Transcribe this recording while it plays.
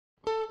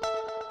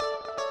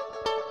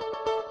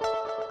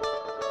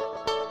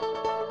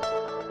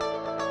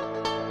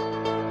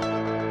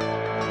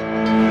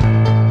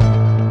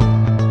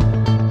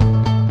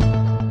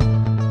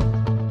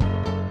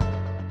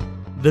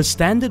The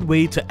standard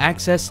way to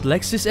access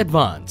Lexis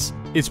Advance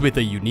is with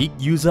a unique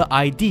user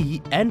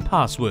ID and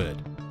password.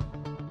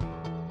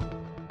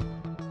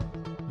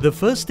 The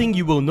first thing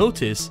you will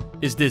notice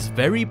is this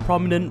very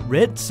prominent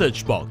red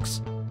search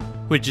box,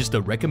 which is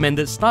the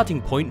recommended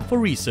starting point for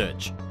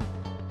research.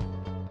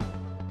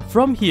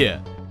 From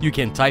here, you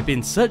can type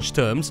in search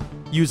terms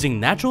using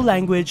natural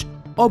language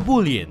or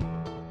Boolean,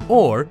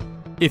 or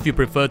if you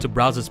prefer to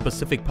browse a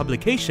specific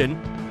publication,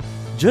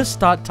 just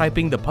start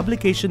typing the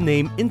publication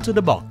name into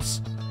the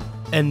box,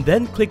 and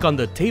then click on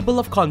the Table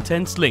of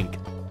Contents link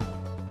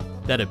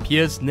that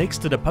appears next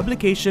to the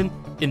publication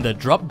in the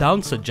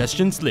drop-down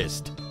suggestions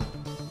list.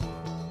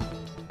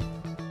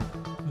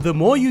 The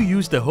more you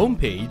use the home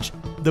page,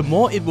 the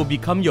more it will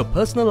become your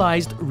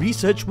personalized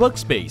research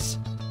workspace.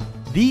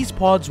 These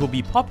pods will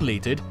be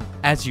populated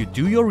as you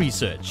do your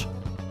research.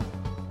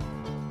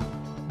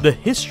 The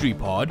History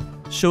pod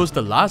shows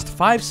the last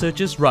 5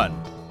 searches run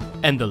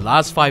and the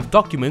last 5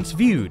 documents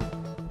viewed.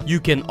 You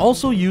can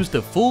also use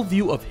the full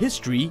view of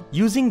history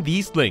using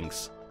these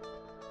links,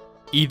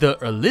 either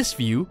a list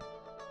view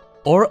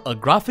or a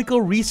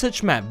graphical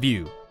research map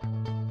view.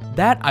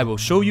 That I will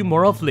show you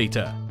more of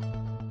later.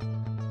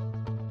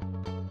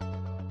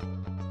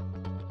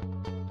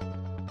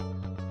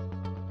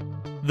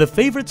 The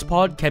Favorites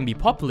pod can be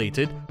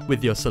populated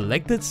with your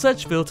selected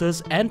search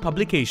filters and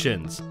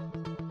publications.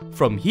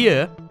 From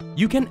here,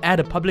 you can add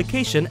a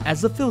publication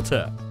as a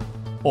filter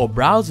or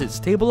browse its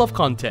table of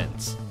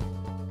contents.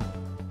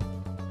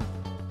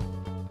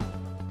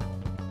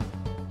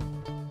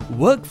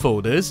 Work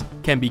folders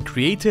can be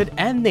created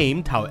and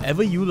named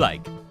however you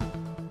like.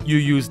 You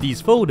use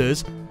these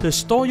folders to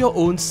store your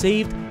own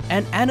saved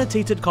and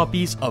annotated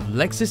copies of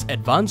Lexis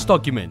Advance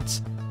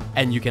documents,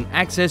 and you can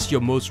access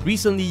your most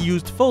recently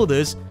used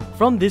folders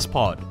from this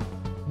pod.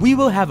 We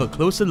will have a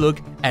closer look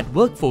at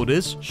work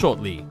folders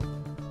shortly.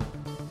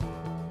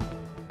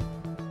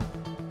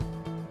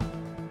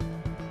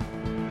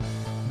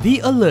 The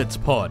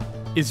Alerts pod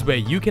is where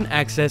you can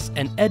access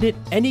and edit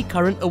any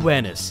current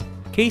awareness,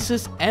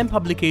 cases and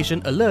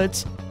publication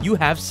alerts you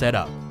have set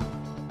up.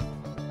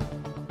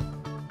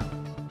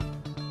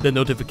 The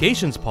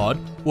Notifications pod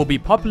will be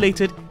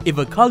populated if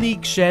a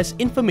colleague shares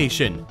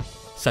information,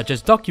 such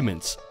as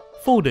documents,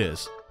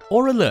 folders,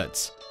 or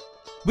alerts,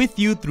 with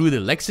you through the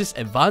Lexis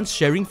Advanced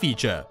sharing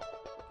feature.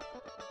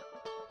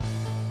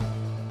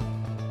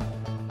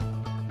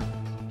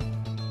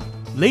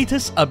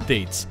 Latest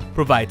Updates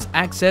provides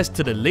access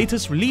to the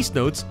latest release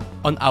notes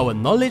on our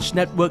Knowledge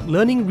Network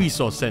Learning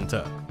Resource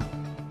Center.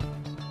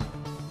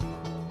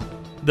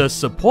 The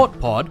Support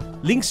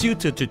pod links you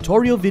to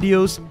tutorial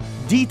videos,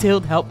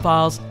 detailed help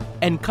files,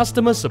 and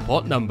customer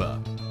support number.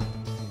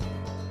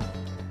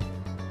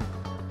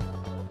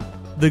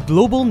 The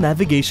Global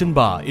Navigation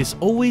bar is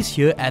always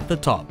here at the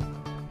top,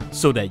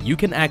 so that you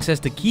can access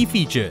the key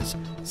features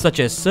such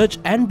as search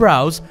and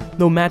browse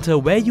no matter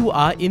where you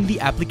are in the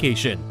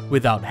application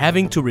without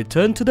having to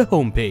return to the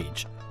home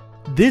page.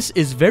 This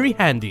is very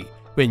handy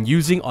when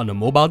using on a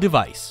mobile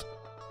device.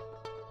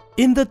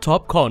 In the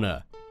top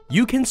corner,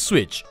 you can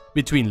switch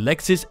between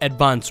Lexis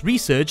Advanced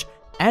Research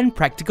and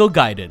Practical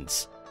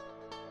Guidance.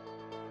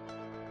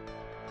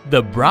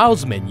 The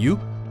Browse menu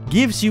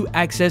gives you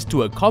access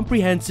to a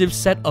comprehensive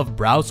set of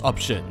browse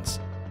options.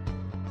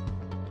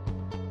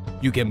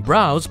 You can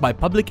browse by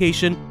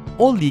publication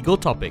or legal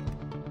topic.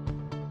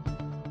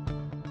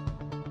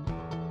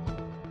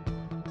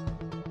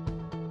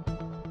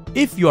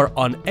 If you are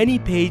on any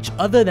page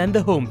other than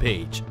the home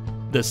page,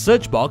 the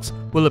search box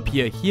will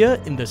appear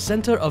here in the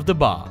center of the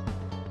bar.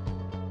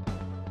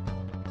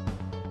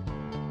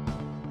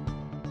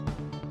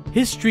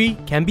 History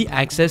can be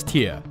accessed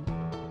here.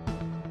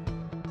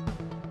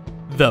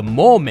 The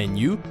More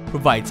menu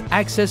provides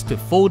access to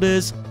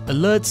folders,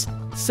 alerts,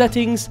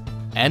 settings,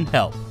 and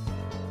help.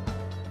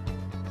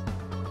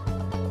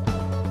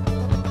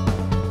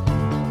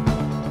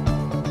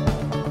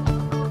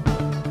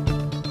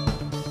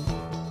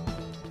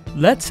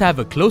 Let's have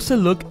a closer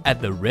look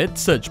at the red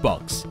search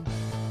box.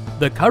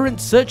 The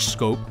current search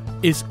scope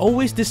is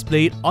always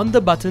displayed on the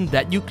button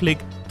that you click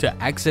to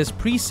access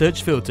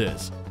pre-search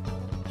filters.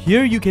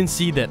 Here you can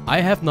see that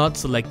I have not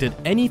selected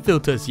any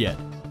filters yet,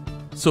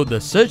 so the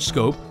search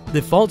scope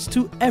defaults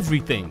to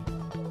everything.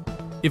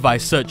 If I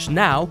search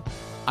now,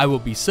 I will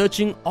be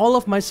searching all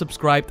of my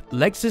subscribed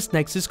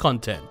LexisNexis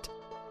content.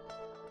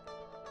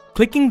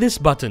 Clicking this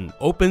button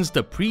opens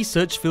the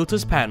pre-search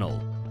filters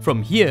panel.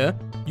 From here,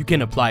 you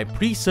can apply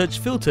pre-search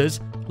filters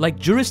like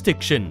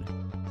jurisdiction,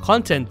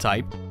 content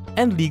type,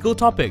 and legal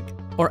topic,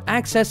 or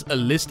access a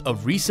list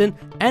of recent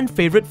and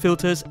favorite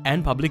filters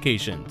and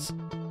publications.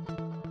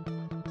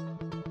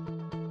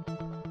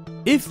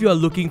 If you are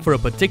looking for a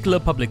particular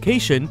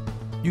publication,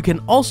 you can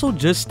also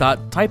just start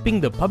typing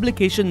the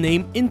publication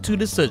name into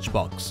the search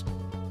box.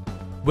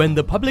 When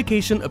the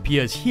publication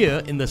appears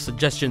here in the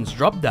Suggestions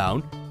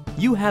drop-down,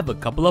 you have a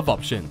couple of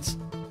options.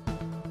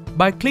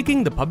 By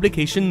clicking the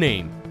publication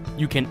name,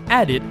 you can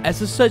add it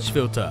as a search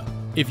filter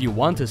if you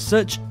want to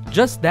search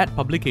just that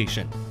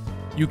publication.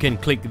 You can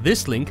click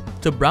this link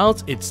to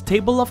browse its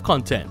table of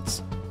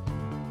contents.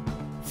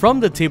 From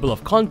the table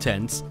of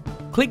contents,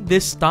 click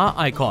this star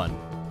icon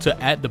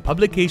to add the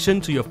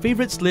publication to your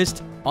favorites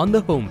list on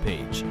the home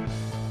page.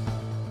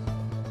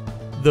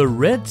 The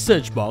red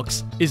search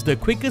box is the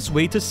quickest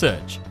way to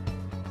search.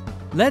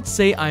 Let's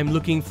say I'm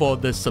looking for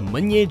the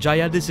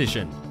Semenye-Jaya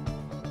decision.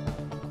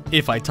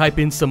 If I type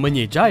in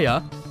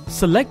Semenye-Jaya,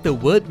 select the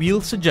word wheel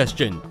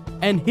suggestion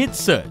and hit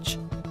search.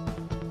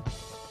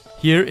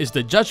 Here is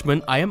the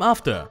judgment I am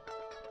after.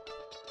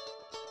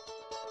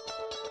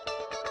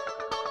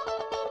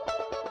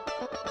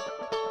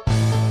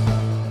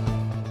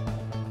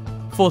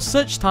 For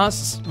search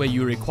tasks where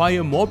you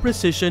require more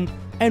precision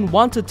and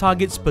want to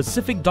target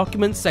specific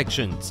document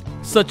sections,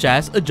 such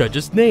as a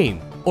judge's name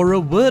or a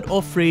word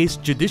or phrase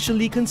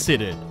judicially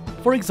considered,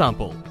 for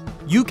example,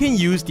 you can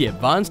use the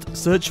advanced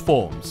search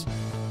forms.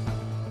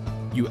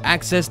 You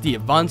access the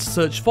advanced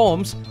search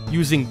forms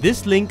using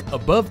this link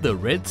above the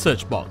red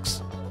search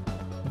box.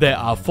 There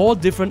are 4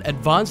 different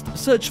advanced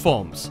search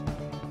forms.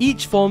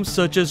 Each form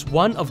searches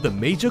one of the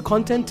major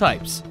content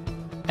types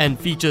and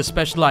features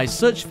specialized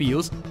search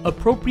fields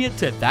appropriate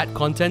to that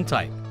content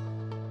type.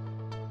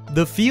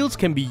 The fields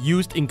can be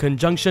used in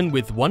conjunction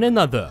with one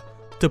another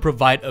to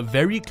provide a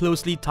very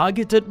closely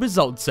targeted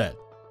result set.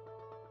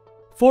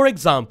 For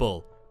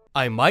example,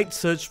 I might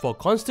search for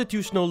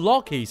constitutional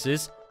law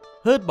cases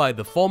heard by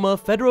the former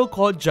Federal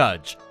Court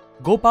Judge,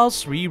 Gopal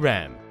Sri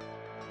Ram.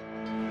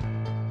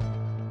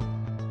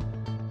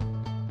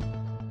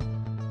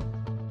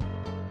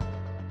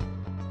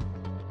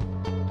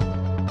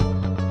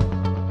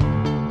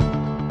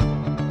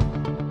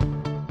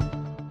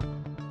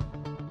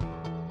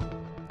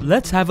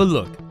 Let's have a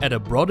look at a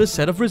broader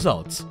set of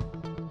results.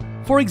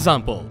 For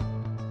example,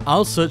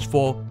 I'll search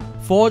for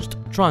forged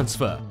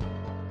transfer.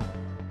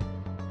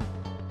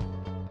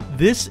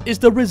 This is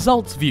the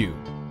results view.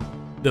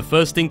 The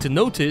first thing to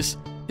notice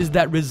is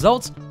that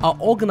results are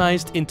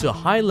organized into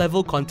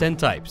high-level content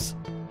types.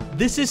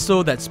 This is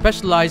so that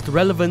specialized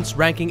relevance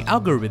ranking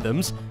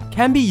algorithms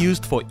can be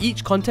used for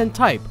each content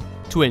type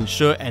to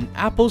ensure an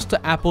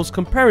apples-to-apples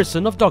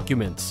comparison of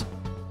documents.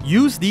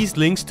 Use these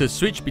links to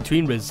switch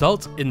between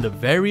results in the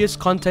various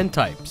content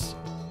types.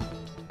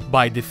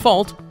 By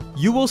default,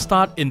 you will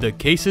start in the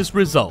cases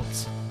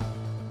results.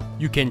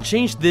 You can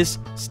change this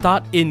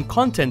Start in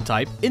content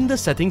type in the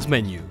settings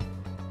menu.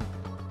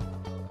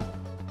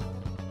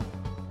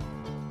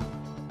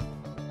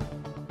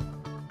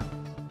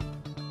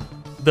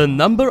 The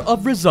number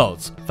of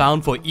results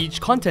found for each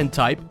content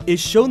type is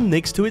shown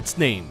next to its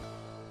name.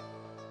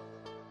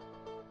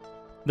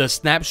 The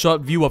snapshot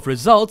view of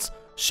results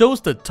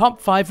shows the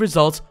top 5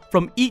 results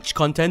from each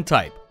content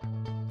type,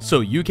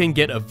 so you can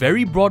get a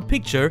very broad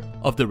picture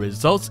of the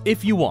results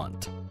if you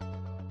want.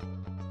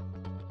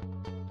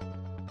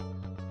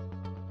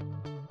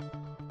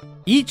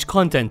 Each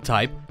content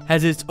type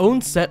has its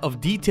own set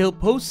of detailed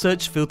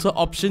post-search filter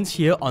options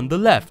here on the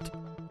left.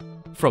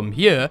 From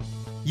here,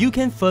 you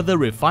can further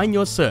refine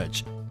your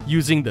search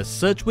using the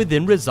Search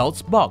Within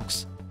Results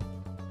box,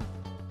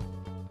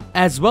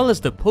 as well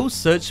as the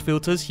post-search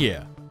filters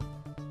here.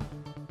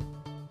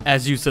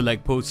 As you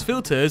select post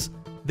filters,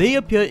 they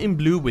appear in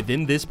blue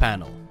within this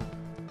panel.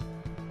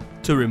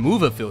 To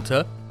remove a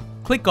filter,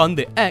 click on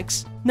the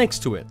X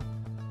next to it.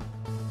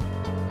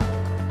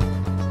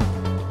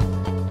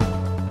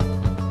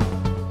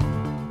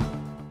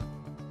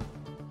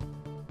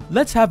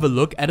 Let's have a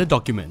look at a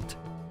document.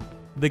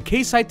 The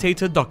Case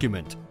Citator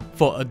document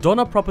for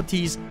Adona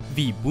Properties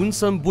v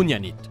Bunsum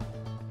Bunyanit.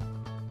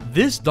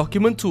 This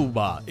document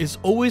toolbar is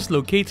always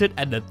located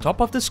at the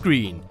top of the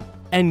screen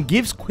and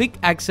gives quick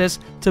access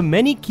to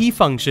many key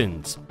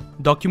functions: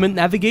 document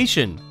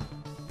navigation,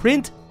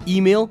 print,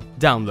 email,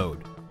 download,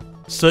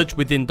 search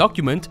within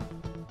document,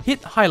 hit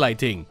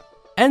highlighting,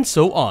 and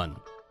so on.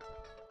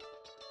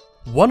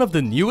 One of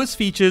the newest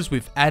features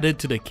we've added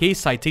to the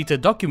Case Citator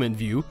document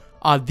view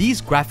are these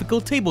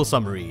graphical table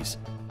summaries.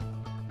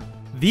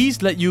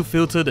 These let you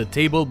filter the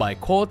table by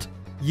court,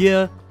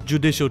 year,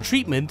 judicial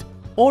treatment,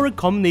 or a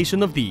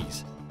combination of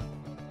these.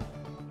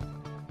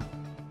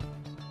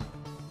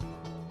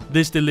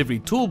 This delivery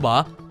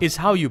toolbar is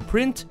how you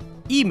print,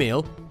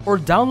 email, or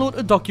download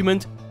a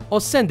document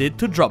or send it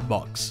to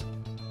Dropbox.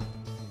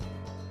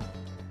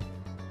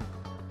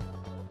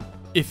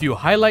 If you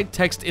highlight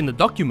text in the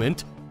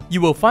document,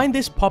 you will find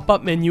this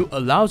pop-up menu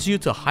allows you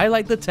to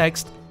highlight the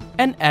text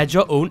and add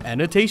your own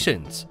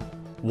annotations.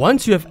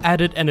 Once you have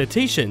added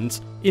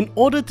annotations, in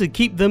order to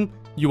keep them,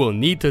 you will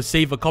need to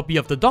save a copy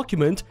of the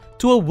document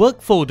to a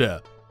work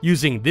folder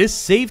using this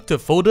Save to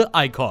Folder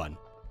icon.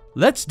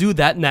 Let's do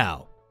that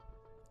now.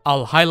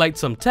 I'll highlight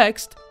some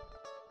text,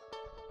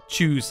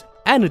 choose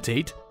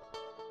Annotate,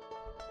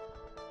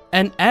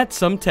 and add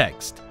some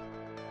text.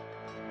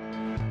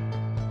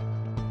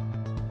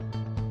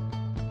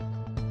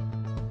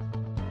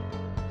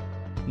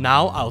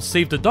 Now I'll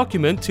save the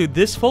document to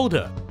this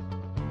folder.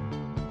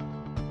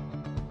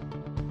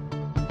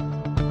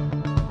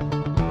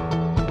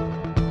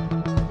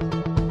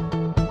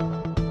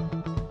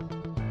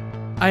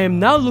 I am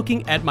now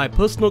looking at my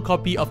personal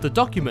copy of the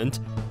document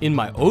in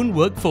my own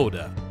work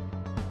folder.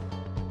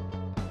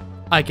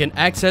 I can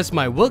access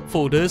my work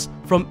folders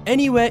from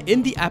anywhere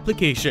in the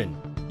application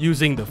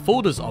using the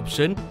Folders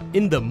option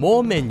in the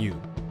More menu.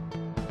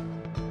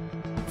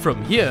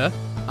 From here,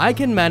 I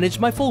can manage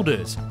my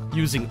folders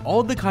using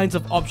all the kinds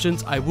of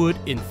options I would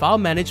in file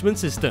management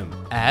system: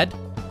 add,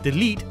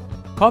 delete,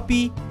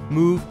 copy,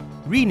 move,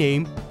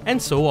 rename,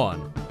 and so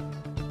on.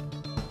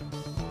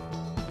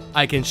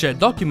 I can share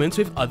documents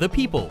with other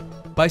people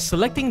by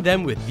selecting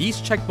them with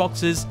these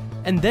checkboxes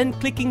and then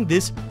clicking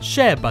this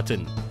Share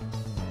button.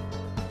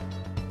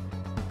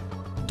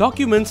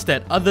 Documents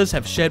that others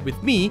have shared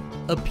with me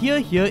appear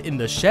here in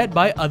the Shared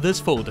by Others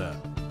folder.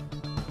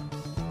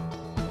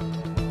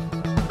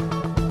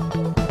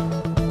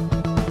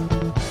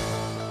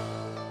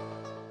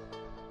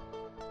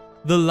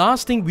 The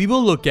last thing we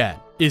will look at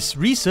is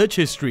Research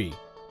History.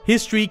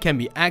 History can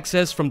be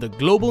accessed from the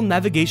global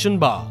navigation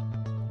bar.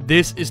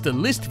 This is the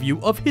list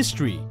view of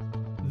history.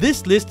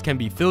 This list can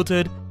be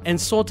filtered and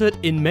sorted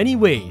in many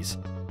ways,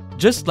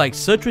 just like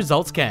search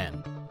results can.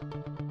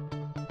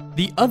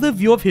 The other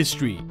view of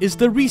history is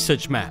the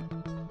Research Map.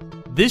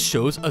 This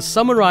shows a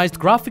summarized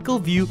graphical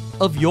view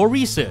of your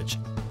research,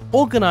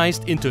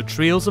 organized into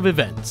trails of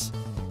events.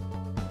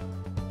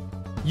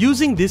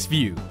 Using this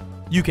view,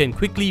 you can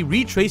quickly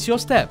retrace your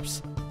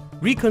steps,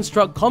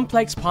 reconstruct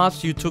complex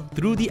paths you took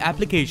through the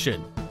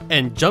application,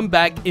 and jump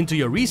back into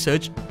your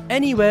research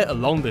anywhere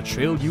along the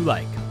trail you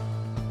like.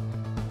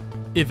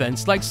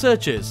 Events like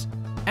searches,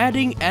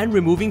 adding and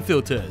removing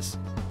filters,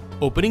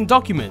 opening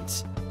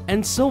documents,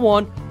 and so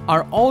on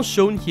are all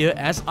shown here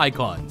as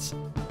icons.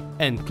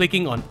 And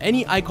clicking on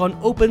any icon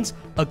opens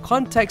a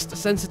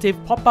context-sensitive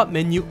pop-up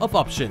menu of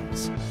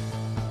options.